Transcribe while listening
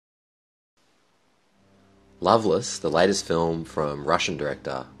Loveless, the latest film from Russian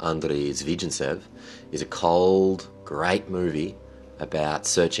director Andrei Zvigintsev, is a cold, great movie about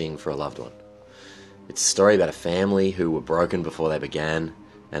searching for a loved one. It's a story about a family who were broken before they began,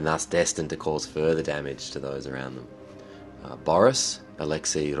 and thus destined to cause further damage to those around them. Boris,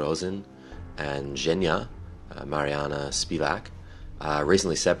 Alexei Rozin, and Zhenya, Mariana Spivak, are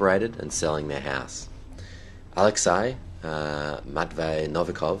recently separated and selling their house. Alexei, Matvey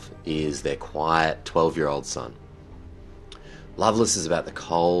Novikov, is their quiet 12-year-old son. Loveless is about the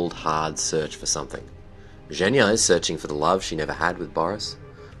cold, hard search for something. Zhenya is searching for the love she never had with Boris.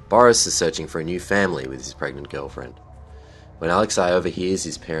 Boris is searching for a new family with his pregnant girlfriend. When Alexei overhears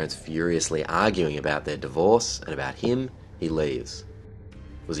his parents furiously arguing about their divorce and about him, he leaves.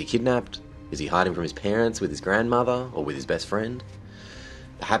 Was he kidnapped? Is he hiding from his parents with his grandmother or with his best friend?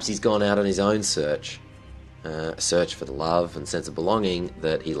 Perhaps he's gone out on his own search, a search for the love and sense of belonging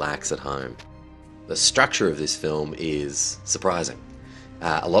that he lacks at home. The structure of this film is surprising.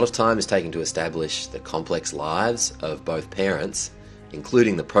 A lot of time is taken to establish the complex lives of both parents,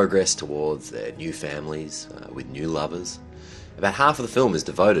 including the progress towards their new families with new lovers. About half of the film is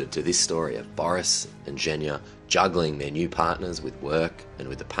devoted to this story of Boris and Zhenya juggling their new partners with work and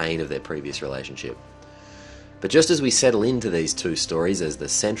with the pain of their previous relationship. But just as we settle into these two stories as the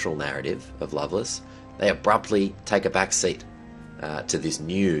central narrative of Loveless, they abruptly take a back seat to this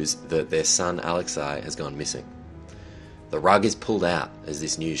news that their son Alexei has gone missing. The rug is pulled out as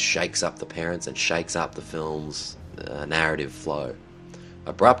this news shakes up the parents and shakes up the film's narrative flow.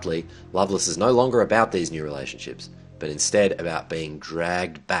 Abruptly, Loveless is no longer about these new relationships, but instead about being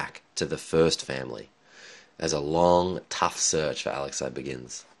dragged back to the first family, as a long, tough search for Alexei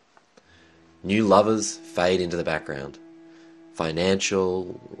begins. New lovers fade into the background.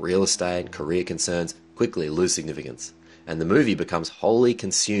 Financial, real estate, career concerns quickly lose significance, and the movie becomes wholly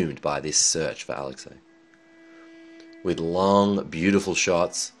consumed by this search for Alexei. With long, beautiful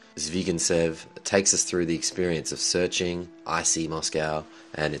shots, Zvigintsev takes us through the experience of searching icy Moscow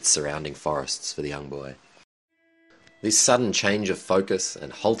and its surrounding forests for the young boy. This sudden change of focus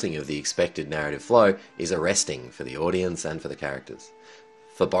and halting of the expected narrative flow is arresting for the audience and for the characters.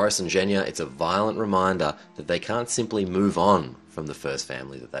 For Boris and Zhenya, it's a violent reminder that they can't simply move on from the first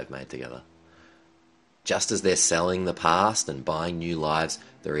family that they've made together. Just as they're selling the past and buying new lives,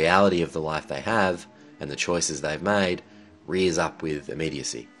 the reality of the life they have and the choices they've made rears up with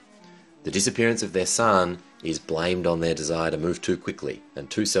immediacy. The disappearance of their son is blamed on their desire to move too quickly and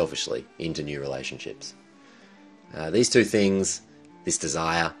too selfishly into new relationships. These two things, this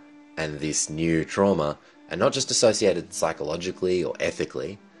desire and this new trauma, are not just associated psychologically or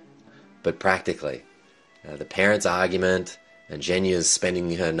ethically, but practically. The parents' argument and Zhenya's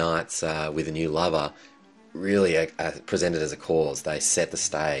spending her nights with a new lover really are presented as a cause. They set the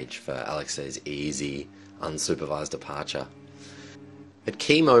stage for Alexei's easy, unsupervised departure. At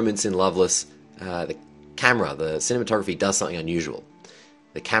key moments in Loveless, the cinematography does something unusual.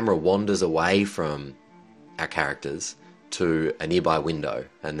 The camera wanders away from our characters to a nearby window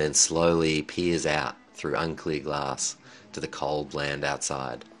and then slowly peers out through unclear glass to the cold land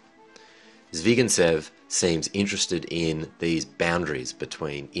outside. Zvigintsev seems interested in these boundaries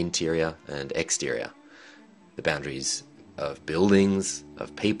between interior and exterior, the boundaries of buildings,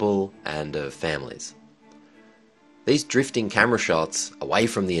 of people, and of families. These drifting camera shots away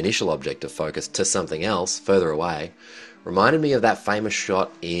from the initial object of focus to something else further away reminded me of that famous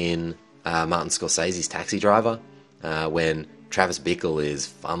shot in Martin Scorsese's Taxi Driver, when Travis Bickle is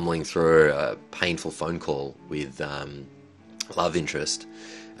fumbling through a painful phone call with love interest.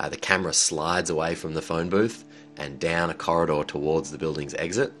 The camera slides away from the phone booth and down a corridor towards the building's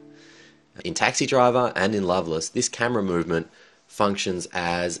exit. In Taxi Driver and in Loveless, this camera movement functions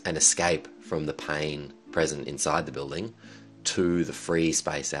as an escape from the pain present inside the building to the free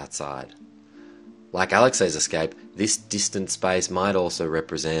space outside. Like Alexei's escape, this distant space might also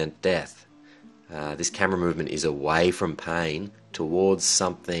represent death. This camera movement is away from pain towards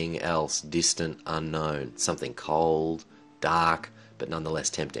something else, distant, unknown, something cold, dark, but nonetheless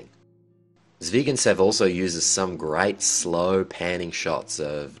tempting. Zvigintsev also uses some great slow panning shots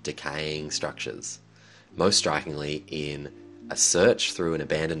of decaying structures, most strikingly in a search through an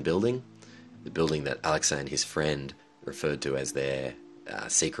abandoned building, the building that Alexei and his friend referred to as their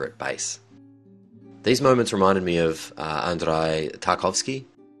secret base. These moments reminded me of Andrei Tarkovsky.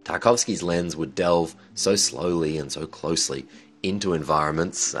 Tarkovsky's lens would delve so slowly and so closely into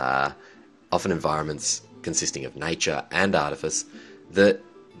environments, often environments consisting of nature and artifice, that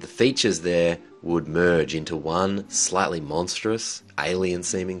the features there would merge into one slightly monstrous,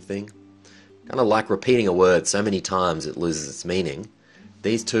 alien-seeming thing. Kind of like repeating a word so many times it loses its meaning.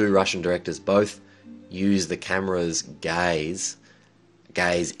 These two Russian directors both use the camera's gaze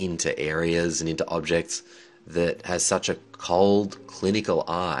into areas and into objects that has such a cold, clinical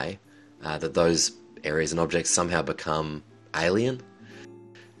eye that those areas and objects somehow become alien.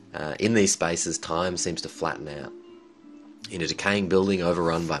 In these spaces, time seems to flatten out. In a decaying building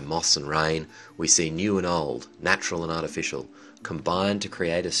overrun by moss and rain, we see new and old, natural and artificial, combined to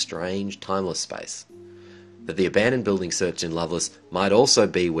create a strange, timeless space. That the abandoned building searched in Loveless might also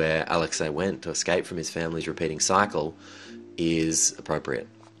be where Alexei went to escape from his family's repeating cycle is appropriate.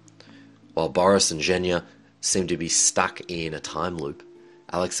 While Boris and Zhenya seem to be stuck in a time loop,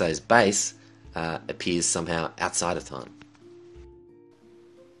 Alexei's base appears somehow outside of time.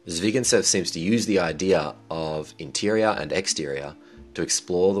 Zvigintsev seems to use the idea of interior and exterior to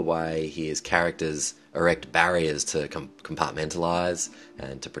explore the way his characters erect barriers to compartmentalize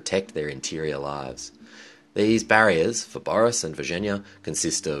and to protect their interior lives. These barriers, for Boris and Virginia,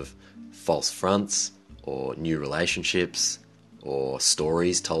 consist of false fronts, or new relationships, or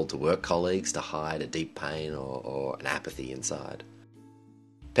stories told to work colleagues to hide a deep pain or an apathy inside.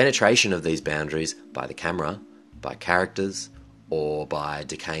 Penetration of these boundaries by the camera, by characters, or by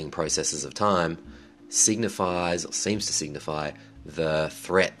decaying processes of time signifies, or seems to signify, the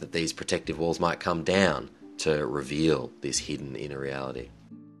threat that these protective walls might come down to reveal this hidden inner reality.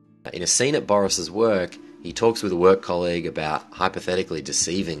 In a scene at Boris's work, he talks with a work colleague about hypothetically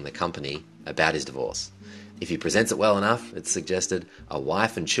deceiving the company about his divorce. If he presents it well enough, it's suggested, a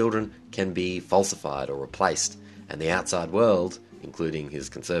wife and children can be falsified or replaced, and the outside world, including his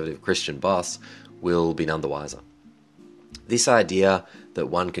conservative Christian boss, will be none the wiser. This idea that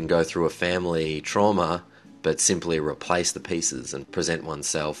one can go through a family trauma but simply replace the pieces and present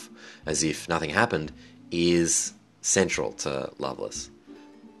oneself as if nothing happened is central to Loveless.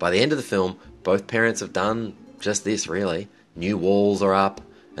 By the end of the film, both parents have done just this, really. New walls are up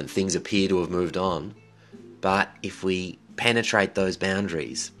and things appear to have moved on. But if we penetrate those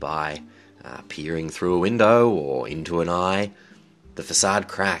boundaries by peering through a window or into an eye, the facade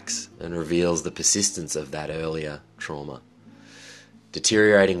cracks and reveals the persistence of that earlier trauma.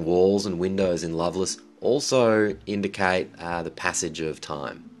 Deteriorating walls and windows in Loveless also indicate the passage of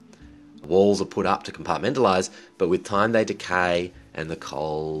time. Walls are put up to compartmentalize, but with time they decay and the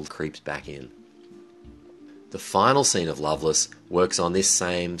cold creeps back in. The final scene of Loveless works on this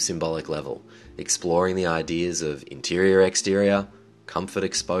same symbolic level, exploring the ideas of interior-exterior,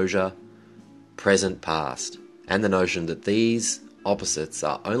 comfort-exposure, present-past, and the notion that these opposites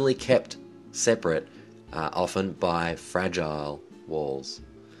are only kept separate often by fragile walls.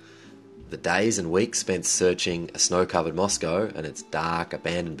 The days and weeks spent searching a snow-covered Moscow and its dark,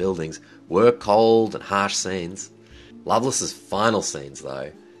 abandoned buildings were cold and harsh scenes. Loveless's final scenes,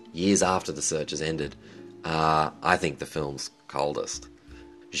 though, years after the search has ended, are, I think, the film's coldest.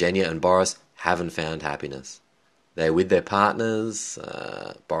 Zhenya and Boris haven't found happiness. They're with their partners,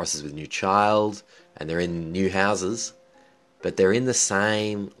 Boris is with a new child, and they're in new houses, but they're in the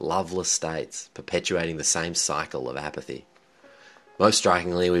same loveless states, perpetuating the same cycle of apathy. Most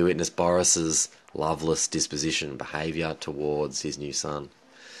strikingly, we witness Boris's loveless disposition and behaviour towards his new son.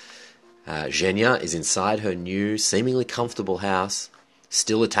 Zhenya is inside her new, seemingly comfortable house,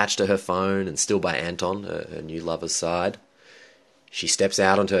 still attached to her phone and still by Anton, her new lover's side. She steps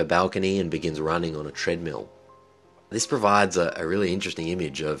out onto her balcony and begins running on a treadmill. This provides a really interesting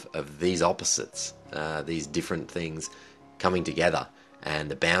image of these opposites, these different things coming together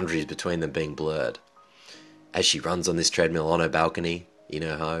and the boundaries between them being blurred. As she runs on this treadmill on her balcony in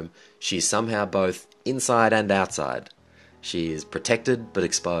her home, she is somehow both inside and outside. She is protected but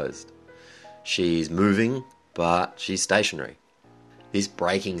exposed. She's moving, but she's stationary. This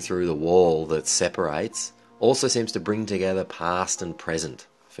breaking through the wall that separates also seems to bring together past and present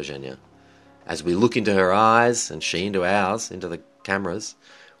for Zhenya. As we look into her eyes, and she into ours, into the cameras,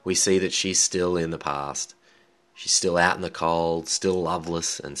 we see that she's still in the past. She's still out in the cold, still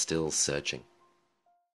loveless, and still searching.